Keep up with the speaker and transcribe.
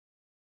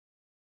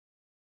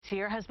this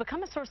year has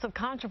become a source of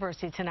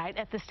controversy tonight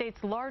at the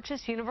state's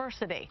largest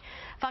university.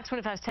 Fox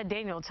 25's Ted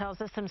Daniel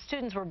tells us some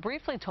students were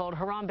briefly told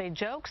Harambe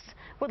jokes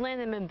would land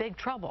them in big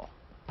trouble.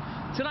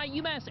 Tonight,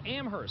 UMass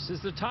Amherst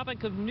is the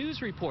topic of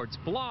news reports,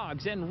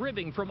 blogs, and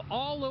ribbing from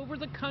all over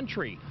the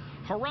country.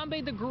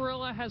 Harambe the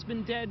gorilla has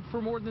been dead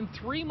for more than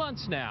 3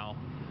 months now,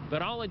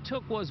 but all it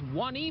took was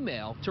one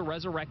email to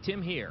resurrect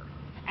him here.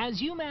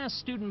 As UMass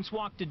students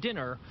walk to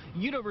dinner,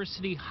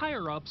 university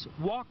higher-ups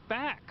walk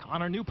back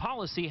on a new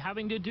policy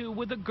having to do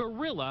with a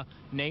gorilla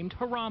named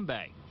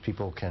Harambe.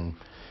 People can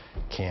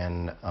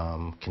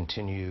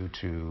continue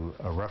to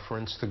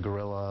reference the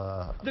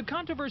gorilla. The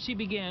controversy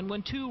began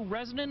when 2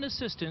 resident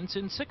assistants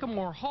in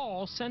Sycamore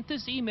Hall sent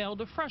this email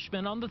to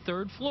freshmen on the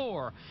 3rd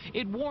floor.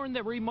 It warned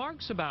that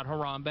remarks about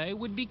Harambe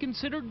would be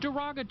considered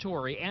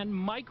derogatory and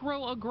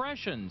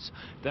microaggressions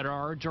that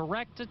are a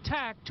direct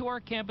attack to our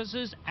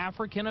campus's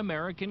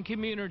African-American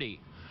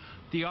community.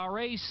 The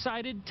RA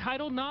cited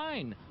Title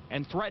IX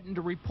and threatened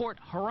to report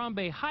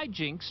Harambe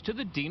hijinks to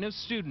the Dean of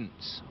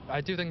Students. I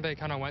do think they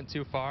kind of went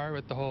too far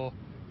with the whole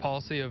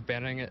policy of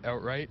banning it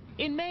outright.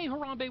 In May,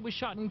 Harambe was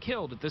shot and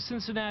killed at the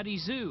Cincinnati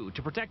Zoo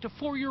to protect a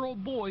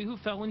 4-year-old boy who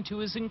fell into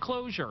his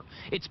enclosure.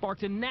 It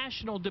sparked a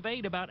national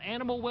debate about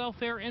animal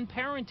welfare and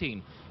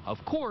parenting. Of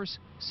course,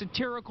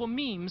 satirical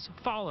memes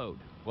followed.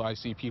 Well, I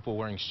see people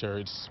wearing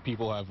shirts,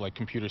 people have like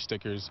computer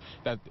stickers,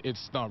 that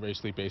it's not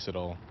racially based at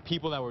all.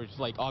 People that were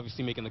like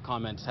obviously making the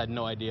comments had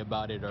no idea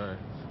about it, or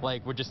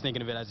like were just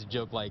thinking of it as a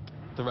joke like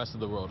the rest of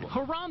the world.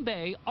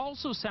 Harambe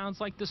also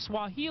sounds like the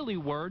Swahili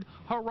word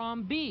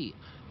Harambe,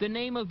 the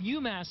name of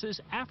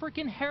UMass's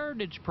African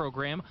Heritage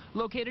Program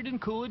located in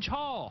Coolidge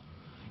Hall.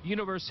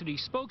 University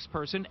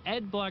spokesperson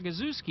Ed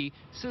Blagazewski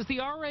says the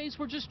RAs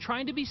were just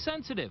trying to be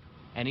sensitive,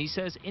 and he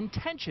says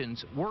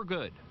intentions were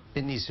good.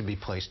 It needs to be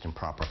placed in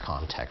proper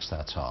context,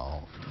 that's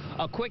all.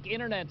 A quick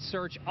internet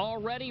search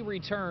already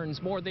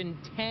returns more than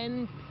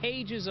 10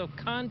 pages of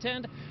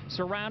content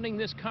surrounding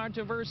this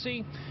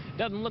controversy.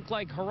 Doesn't look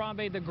like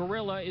Harambe the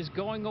gorilla is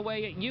going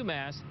away at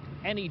UMass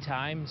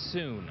anytime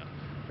soon.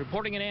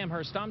 Reporting in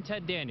Amherst, I'm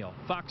Ted Daniel,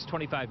 Fox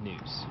 25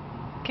 News.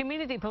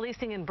 Community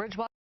policing in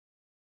Bridgewater.